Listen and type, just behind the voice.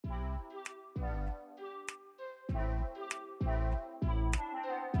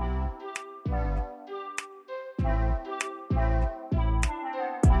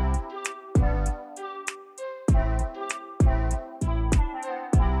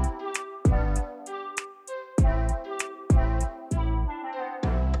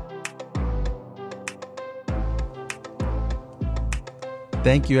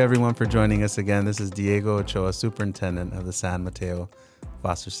Thank you, everyone, for joining us again. This is Diego Ochoa, Superintendent of the San Mateo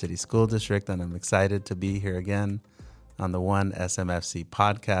Foster City School District, and I'm excited to be here again on the OneSMFC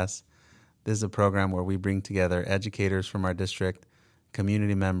Podcast. This is a program where we bring together educators from our district,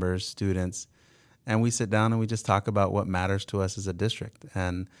 community members, students, and we sit down and we just talk about what matters to us as a district.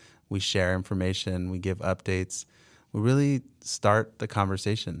 And we share information, we give updates. We really start the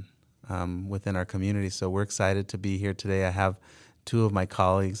conversation within our community. So we're excited to be here today. I have two of my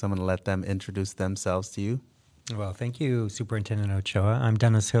colleagues. I'm going to let them introduce themselves to you. Well, thank you, Superintendent Ochoa. I'm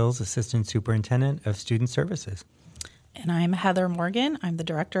Dennis Hills, Assistant Superintendent of Student Services. And I'm Heather Morgan. I'm the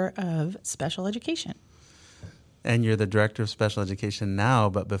Director of Special Education. And you're the Director of Special Education now,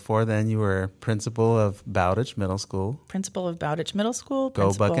 but before then you were Principal of Bowditch Middle School. Principal of Bowditch Middle School.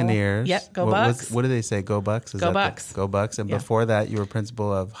 Go Buccaneers. Yep, go Bucks. What do they say, Go Bucks? Go Bucks. Go Bucks. And Yeah. before that you were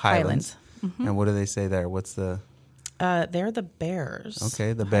Principal of Highlands. Mm-hmm. And what do they say there? What's the... They're the Bears.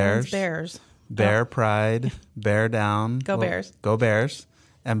 Okay, the Highlands Bears. Bears. Bear Pride, Bear Down. Go Bears. Go Bears.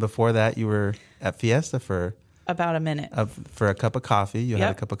 And before that you were at Fiesta for... About a minute. For a cup of coffee. You had a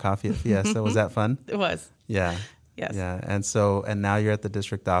Yep. cup of coffee at Fiesta. Was that fun? It was. Yeah. Yes. Yeah. And now you're at the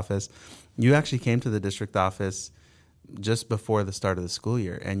district office. You actually came to the district office just before the start of the school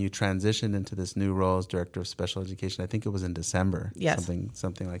year, and you transitioned into this new role as Director of Special Education. I think it was in December. Yes.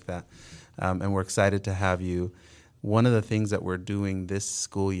 Something like that. And we're excited to have you. One of the things that we're doing this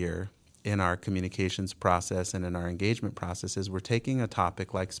school year in our communications process and in our engagement process is we're taking a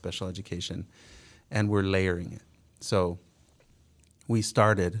topic like special education and we're layering it. So we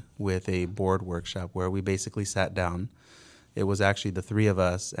started with a board workshop where we basically sat down. It was actually the three of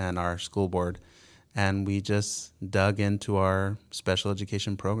us and our school board, and we just dug into our special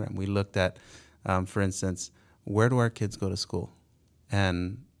education program. We looked at, for instance, where do our kids go to school?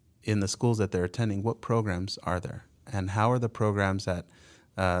 And in the schools that they're attending, what programs are there? And how are the programs at,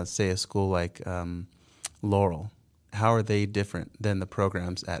 say, a school like Laurel? How are they different than the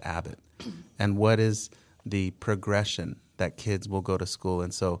programs at Abbott? And what is the progression that kids will go to school?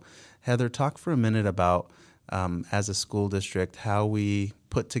 And so, Heather, talk for a minute about, as a school district, how we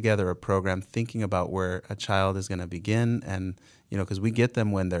put together a program thinking about where a child is going to begin. And, because we get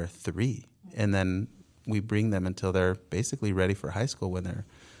them when they're 3, and then we bring them until they're basically ready for high school when they're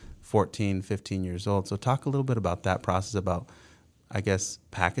 14, 15 years old. So talk a little bit about that process, about, I guess,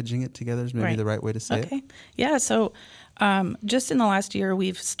 packaging it together is maybe the right way to say it. Yeah. So just in the last year,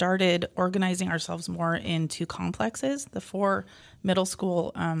 we've started organizing ourselves more into complexes. The 4 middle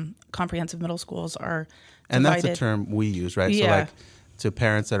school, comprehensive middle schools are divided. And that's a term we use, right? Yeah. So like to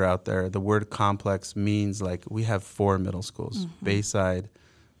parents that are out there, the word complex means like we have 4 middle schools, Bayside,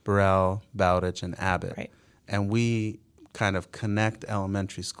 Burrell, Bowditch, and Abbott. Right. And we kind of connect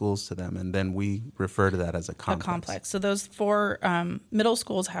elementary schools to them, and then we refer to that as a complex. So those 4 middle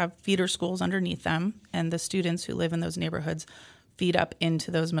schools have feeder schools underneath them, and the students who live in those neighborhoods feed up into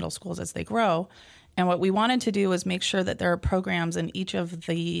those middle schools as they grow. And what we wanted to do was make sure that there are programs in each of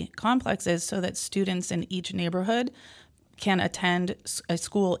the complexes so that students in each neighborhood can attend a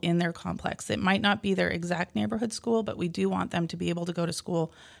school in their complex. It might not be their exact neighborhood school, but we do want them to be able to go to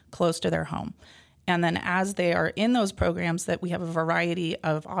school close to their home. And then as they are in those programs, that we have a variety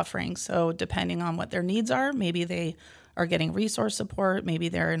of offerings. So depending on what their needs are, maybe they are getting resource support, maybe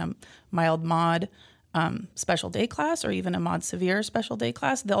they're in a mild mod special day class, or even a mod severe special day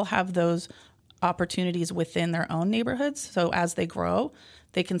class, they'll have those opportunities within their own neighborhoods. So as they grow,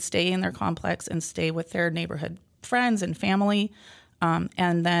 they can stay in their complex and stay with their neighborhood friends and family,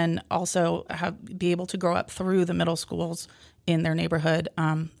 and then also be able to grow up through the middle schools in their neighborhood,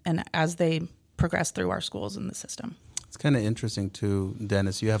 and as they progress through our schools in the system. It's kind of interesting too,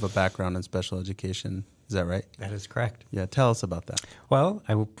 Dennis, you have a background in special education. Is that right? That is correct. Yeah, tell us about that. Well,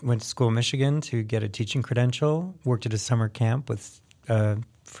 I went to school in Michigan to get a teaching credential, worked at a summer camp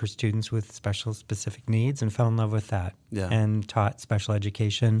for students with specific needs, and fell in love with that. Yeah. And taught special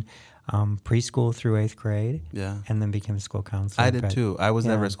education preschool through 8th grade. Yeah. And then became a school counselor. I did too. I was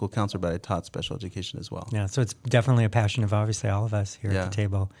never a school counselor, but I taught special education as well. Yeah, so it's definitely a passion of obviously all of us here at the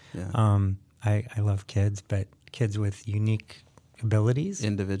table. Yeah. I love kids, but kids with unique abilities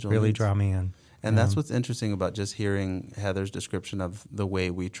individual really needs. Draw me in. And that's what's interesting about just hearing Heather's description of the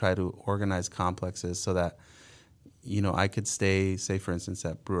way we try to organize complexes so that, I could stay, say, for instance,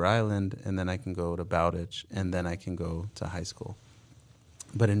 at Brewer Island, and then I can go to Bowditch, and then I can go to high school.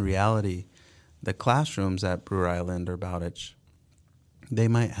 But in reality, the classrooms at Brewer Island or Bowditch, they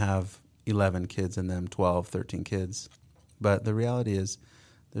might have 11 kids in them, 12, 13 kids. But the reality is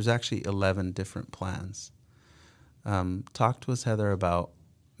there's actually 11 different plans. Talk to us, Heather, about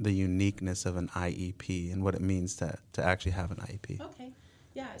the uniqueness of an IEP and what it means to actually have an IEP. Okay.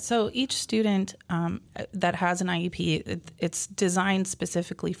 Yeah, so each student that has an IEP, it's designed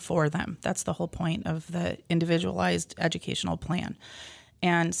specifically for them. That's the whole point of the individualized educational plan.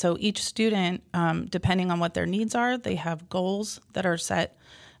 And so each student, depending on what their needs are, they have goals that are set,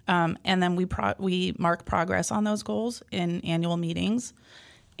 and then we mark progress on those goals in annual meetings.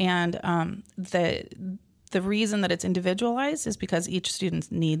 And the reason that it's individualized is because each student's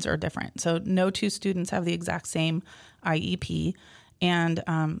needs are different. So no two students have the exact same IEP. And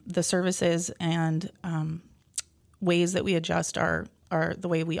the services and ways that we adjust the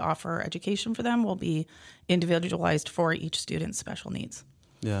way we offer education for them will be individualized for each student's special needs.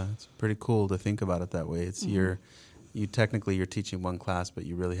 Yeah, it's pretty cool to think about it that way. It's you're teaching one class, but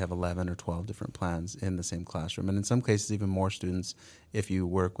you really have 11 or 12 different plans in the same classroom. And in some cases, even more students if you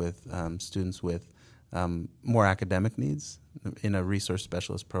work with students with more academic needs in a resource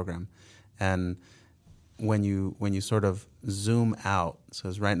specialist program. And when you sort of zoom out, so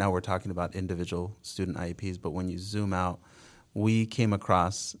as right now we're talking about individual student IEPs, but when you zoom out, we came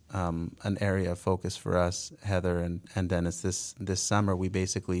across an area of focus for us, Heather and Dennis. This summer, we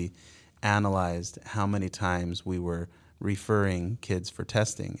basically analyzed how many times we were referring kids for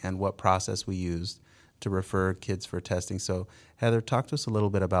testing and what process we used to refer kids for testing. So, Heather, talk to us a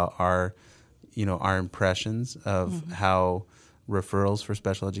little bit about our impressions of how referrals for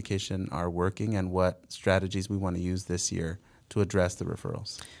special education are working and what strategies we want to use this year to address the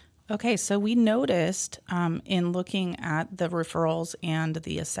referrals. Okay, so we noticed in looking at the referrals and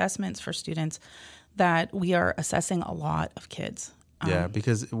the assessments for students that we are assessing a lot of kids. Yeah,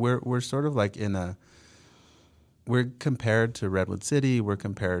 because we're sort of like we're compared to Redwood City, we're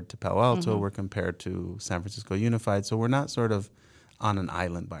compared to Palo Alto, we're compared to San Francisco Unified, so we're not sort of on an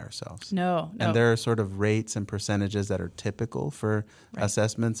island by ourselves. No. And there are sort of rates and percentages that are typical for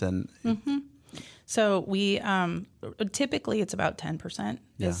assessments. And so we typically it's about 10%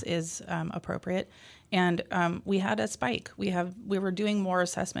 is appropriate. And we had a spike. We were doing more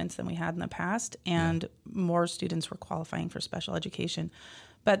assessments than we had in the past, and more students were qualifying for special education.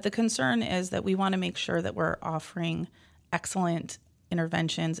 But the concern is that we want to make sure that we're offering excellent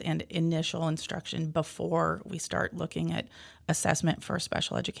interventions and initial instruction before we start looking at assessment for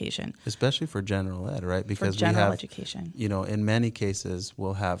special education. Especially for general ed, right? Because for general we have, education. In many cases,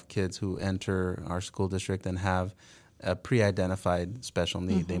 we'll have kids who enter our school district and have a pre-identified special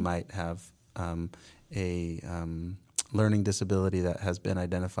need. They might have a learning disability that has been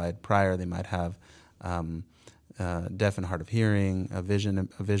identified prior. They might have deaf and hard of hearing, a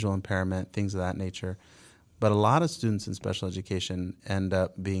visual impairment, things of that nature. But a lot of students in special education end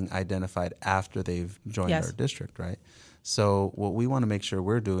up being identified after they've joined our district, right? So what we want to make sure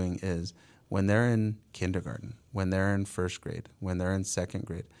we're doing is when they're in kindergarten, when they're in first grade, when they're in second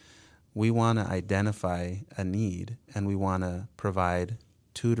grade, we want to identify a need and we want to provide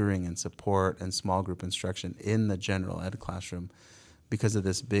tutoring and support and small group instruction in the general ed classroom because of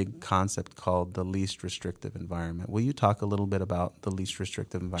this big concept called the least restrictive environment. Will you talk a little bit about the least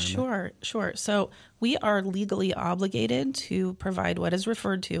restrictive environment? Sure. So we are legally obligated to provide what is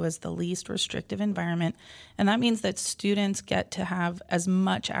referred to as the least restrictive environment, and that means that students get to have as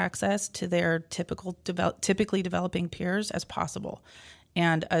much access to their typically developing peers as possible,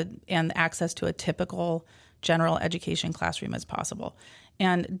 and access to a typical general education classroom as possible.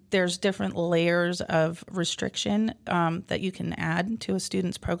 And there's different layers of restriction that you can add to a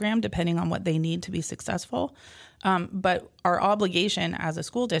student's program depending on what they need to be successful. But our obligation as a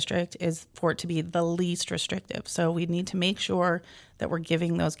school district is for it to be the least restrictive. So we need to make sure that we're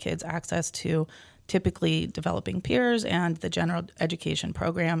giving those kids access to typically developing peers and the general education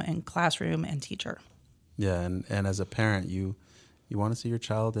program and classroom and teacher. Yeah, and as a parent, you want to see your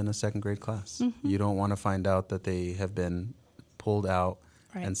child in a second grade class. You don't want to find out that they have been pulled out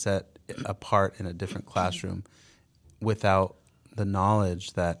and set apart in a different classroom without the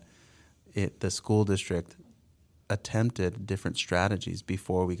knowledge that the school district attempted different strategies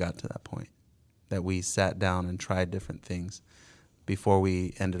before we got to that point, that we sat down and tried different things before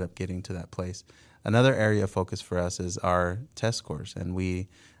we ended up getting to that place. Another area of focus for us is our test scores, and we,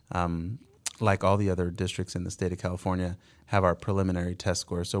 like all the other districts in the state of California, have our preliminary test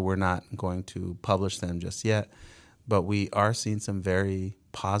scores, so we're not going to publish them just yet. But we are seeing some very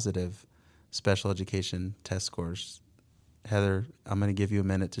positive special education test scores. Heather, I'm going to give you a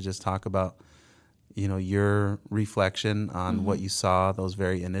minute to just talk about, your reflection on what you saw, those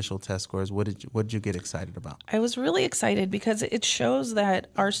very initial test scores. What did you get excited about? I was really excited because it shows that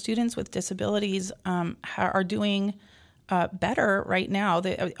our students with disabilities are doing better right now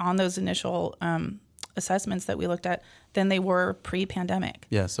on those initial assessments that we looked at than they were pre-pandemic.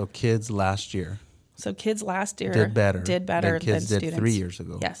 Yeah, so kids last year. So kids last year did better than kids did students 3 years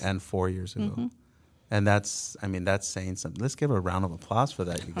ago Yes. and 4 years ago. And that's saying something. Let's give a round of applause for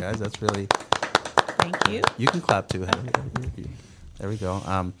that, you guys. That's really... Thank you. You can clap too. There we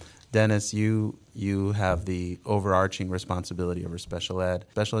go. Dennis, you have the overarching responsibility over special ed.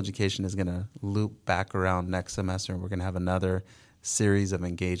 Special education is going to loop back around next semester, and we're going to have another series of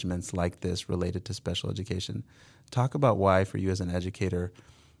engagements like this related to special education. Talk about why, for you as an educator,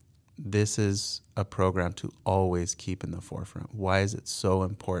 this is a program to always keep in the forefront. Why is it so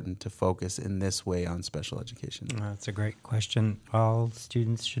important to focus in this way on special education? That's a great question. All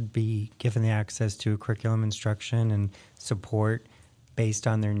students should be given the access to curriculum instruction and support based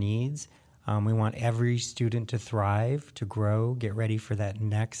on their needs. We want every student to thrive, to grow, get ready for that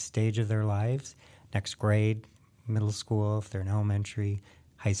next stage of their lives, next grade, middle school if they're in elementary,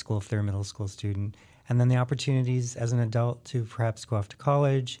 high school if they're a middle school student, and then the opportunities as an adult to perhaps go off to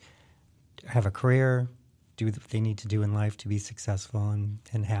college, have a career, do what they need to do in life to be successful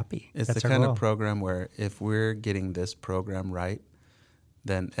and happy. It's That's the our kind goal. of program where if we're getting this program right,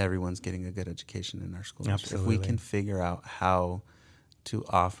 then everyone's getting a good education in our schools. Absolutely. If we can figure out how to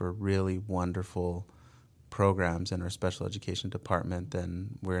offer really wonderful programs in our special education department,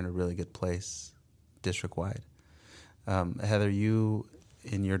 then we're in a really good place district-wide. Heather, you,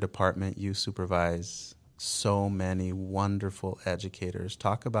 in your department, you supervise so many wonderful educators.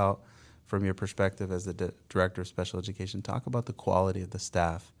 Talk about, from your perspective as the director of special education, talk about the quality of the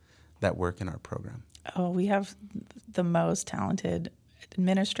staff that work in our program. Oh, we have the most talented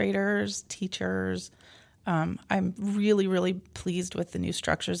administrators, teachers. I'm really, really pleased with the new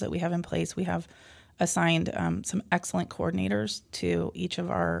structures that we have in place. We have assigned some excellent coordinators to each of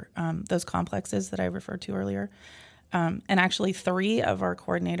our those complexes that I referred to earlier. And actually 3 of our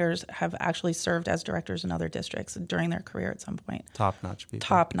coordinators have actually served as directors in other districts during their career at some point. Top-notch people.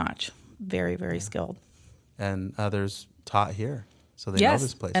 Top-notch. Very, very skilled. And others taught here, so they yes, know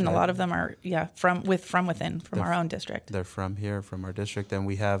this place. And right? a lot of them are, from within, from our own district. They're from here, from our district. And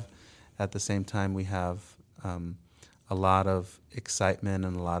we have, at the same time, we have a lot of excitement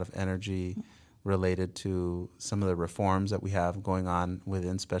and a lot of energy related to some of the reforms that we have going on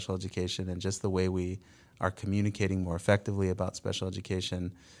within special education and just the way we are communicating more effectively about special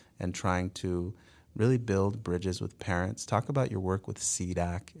education and trying to really build bridges with parents. Talk about your work with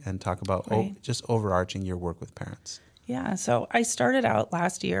CDAC and talk about just overarching your work with parents. Yeah, so I started out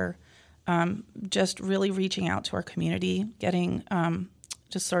last year just really reaching out to our community, getting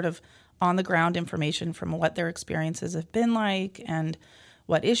just sort of on-the-ground information from what their experiences have been like and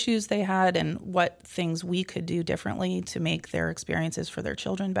what issues they had and what things we could do differently to make their experiences for their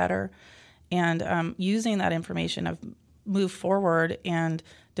children better. And using that information, I've moved forward and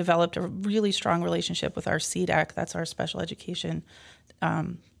developed a really strong relationship with our CDAC, that's our Special Education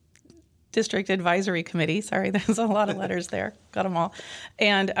District Advisory Committee. Sorry, there's a lot of letters there. Got them all.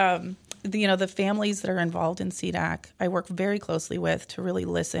 And, the families that are involved in CDAC, I work very closely with to really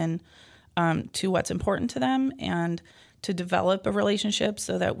listen to what's important to them and to develop a relationship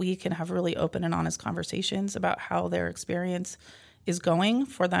so that we can have really open and honest conversations about how their experience is going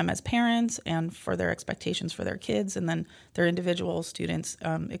for them as parents and for their expectations for their kids and then their individual students'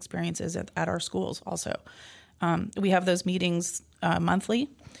 experiences at our schools also. We have those meetings monthly,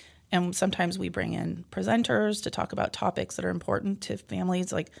 and sometimes we bring in presenters to talk about topics that are important to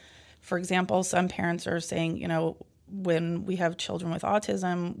families. Like, for example, some parents are saying, when we have children with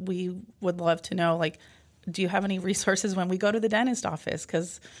autism, we would love to know, do you have any resources when we go to the dentist office?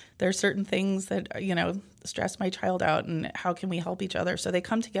 Because there are certain things that, stress my child out, and how can we help each other? So they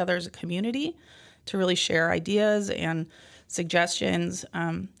come together as a community to really share ideas and suggestions,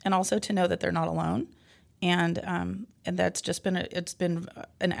 and also to know that they're not alone. And that's just been it's been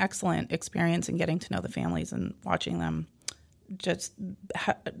an excellent experience in getting to know the families and watching them just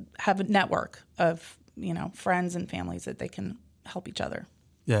have a network of friends and families that they can help each other.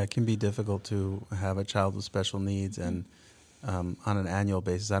 Yeah, it can be difficult to have a child with special needs, and on an annual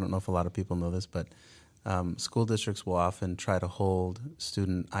basis, I don't know if a lot of people know this, but school districts will often try to hold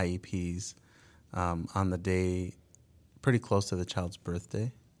student IEPs on the day pretty close to the child's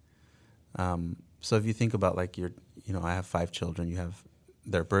birthday. So if you think about I have 5 children, you have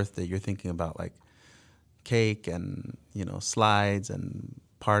their birthday, you're thinking about cake and, slides and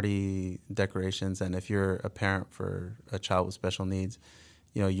party decorations. And if you're a parent for a child with special needs,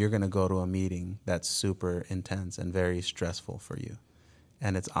 you're going to go to a meeting that's super intense and very stressful for you.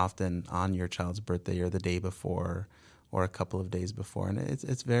 And it's often on your child's birthday or the day before or a couple of days before. And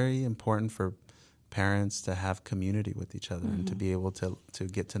it's very important for parents to have community with each other and to be able to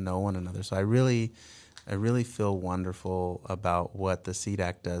get to know one another. So I really I really feel wonderful about what the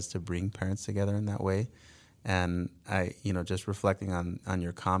CDAC does to bring parents together in that way. And I, just reflecting on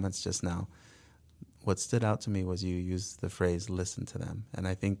your comments just now, what stood out to me was you used the phrase listen to them. And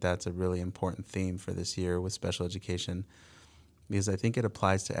I think that's a really important theme for this year with special education, because I think it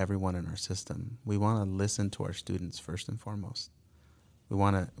applies to everyone in our system. We want to listen to our students first and foremost. We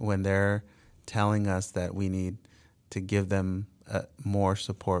want to, when they're telling us that we need to give them more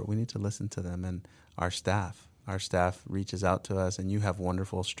support, we need to listen to them. And our staff reaches out to us, and you have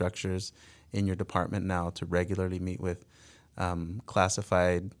wonderful structures in your department now to regularly meet with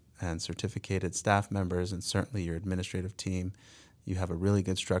classified and certificated staff members, and certainly your administrative team. You have a really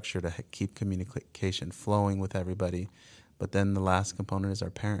good structure to keep communication flowing with everybody. But then the last component is our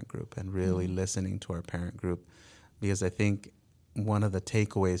parent group, and really listening to our parent group, because I think one of the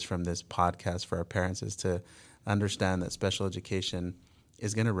takeaways from this podcast for our parents is to understand that special education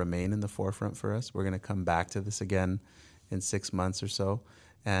is going to remain in the forefront for us. We're going to come back to this again in 6 months or so.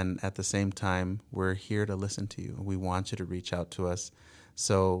 And at the same time, we're here to listen to you. We want you to reach out to us.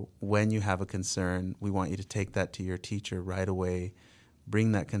 So when you have a concern, we want you to take that to your teacher right away,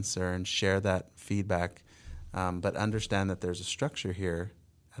 bring that concern, share that feedback, but understand that there's a structure here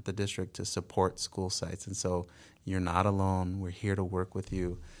at the district to support school sites. And so you're not alone. We're here to work with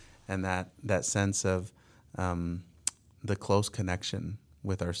you. And that sense of the close connection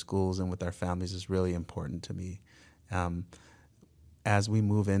with our schools and with our families is really important to me. As we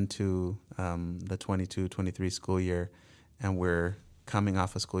move into the 22-23 school year, and we're coming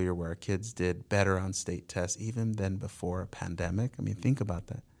off a school year where our kids did better on state tests even than before a pandemic. I mean, think about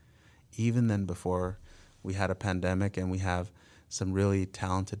that. Even than before we had a pandemic, and we have some really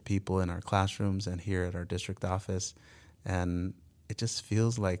talented people in our classrooms and here at our district office, and it just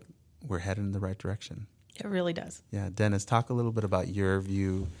feels like we're headed in the right direction. It really does. Yeah, Dennis, talk a little bit about your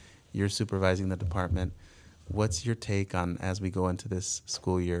view. You're supervising the department. What's your take on as we go into this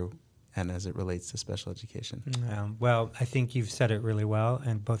school year and as it relates to special education? Well, I think you've said it really well,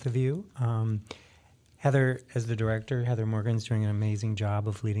 and both of you. Heather, as the director, Heather Morgan's doing an amazing job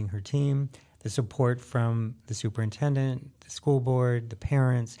of leading her team. The support from the superintendent, the school board, the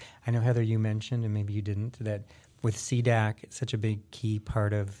parents. I know, Heather, you mentioned, and maybe you didn't, that with CDAC, it's such a big key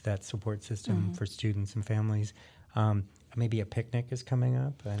part of that support system for students and families. Maybe a picnic is coming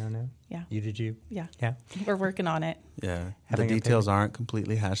up. I don't know. Yeah. Did you? Yeah. Yeah. We're working on it. Yeah. Having the details aren't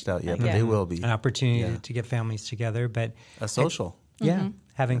completely hashed out yet, but Yeah. they will be. An opportunity to get families together, but A social.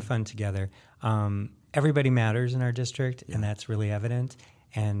 having fun together. Everybody matters in our district, and that's really evident.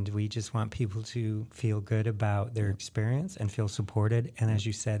 And we just want people to feel good about their experience and feel supported, and as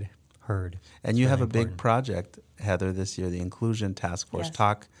you said, heard. And you have a big project, Heather, this year, the Inclusion Task Force. Yes.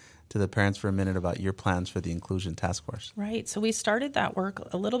 Talk to the parents for a minute about your plans for the Inclusion Task Force. Right. So we started that work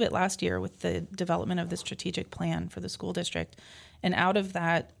a little bit last year with the development of the strategic plan for the school district. And out of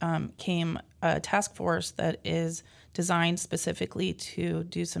that came a task force that is designed specifically to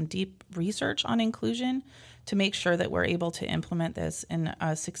do some deep research on inclusion to make sure that we're able to implement this in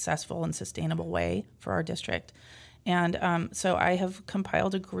a successful and sustainable way for our district. And so I have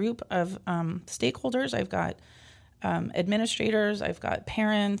compiled a group of stakeholders. I've got administrators, I've got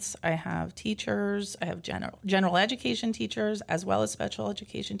parents, I have teachers, I have general education teachers, as well as special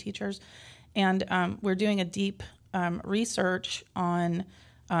education teachers. And we're doing a deep research on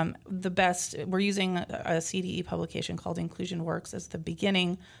the best. We're using a CDE publication called Inclusion Works as the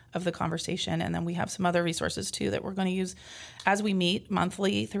beginning of the conversation. And then we have some other resources, too, that we're going to use as we meet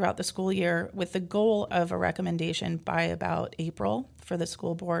monthly throughout the school year, with the goal of a recommendation by about April for the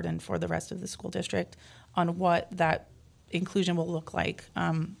school board and for the rest of the school district on what that inclusion will look like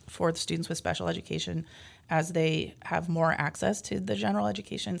for the students with special education as they have more access to the general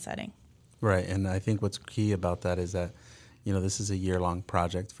education setting. Right. And I think what's key about that is that, this is a year-long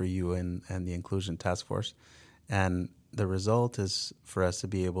project for you and the Inclusion Task Force. And the result is for us to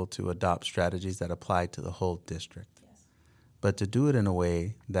be able to adopt strategies that apply to the whole district. Yes. But to do it in a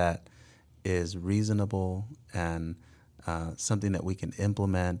way that is reasonable and something that we can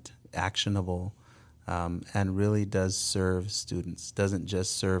implement, actionable, and really does serve students, doesn't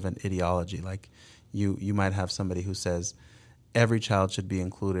just serve an ideology. Like you might have somebody who says every child should be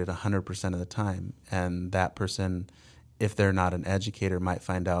included 100% of the time, and that person, if they're not an educator, might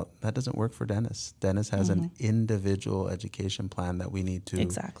find out that doesn't work for Dennis. Dennis has an individual education plan that we need to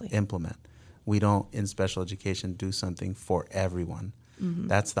implement. We don't, in special education, do something for everyone.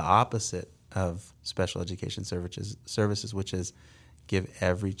 That's the opposite of special education services, which is give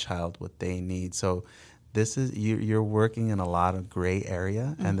every child what they need. So this is you're working in a lot of gray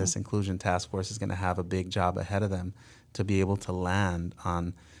area, and this Inclusion Task Force is going to have a big job ahead of them to be able to land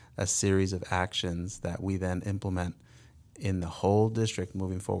on a series of actions that we then implement in the whole district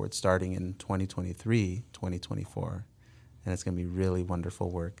moving forward, starting in 2023, 2024. And it's going to be really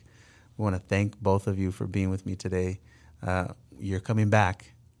wonderful work. We want to thank both of you for being with me today. You're coming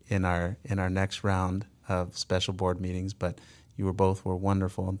back in our next round of special board meetings, but you were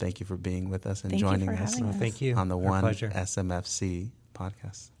wonderful, and thank you for being with us and joining us Thank you. on the Our pleasure. OneSMFC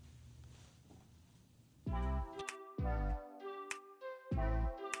podcast.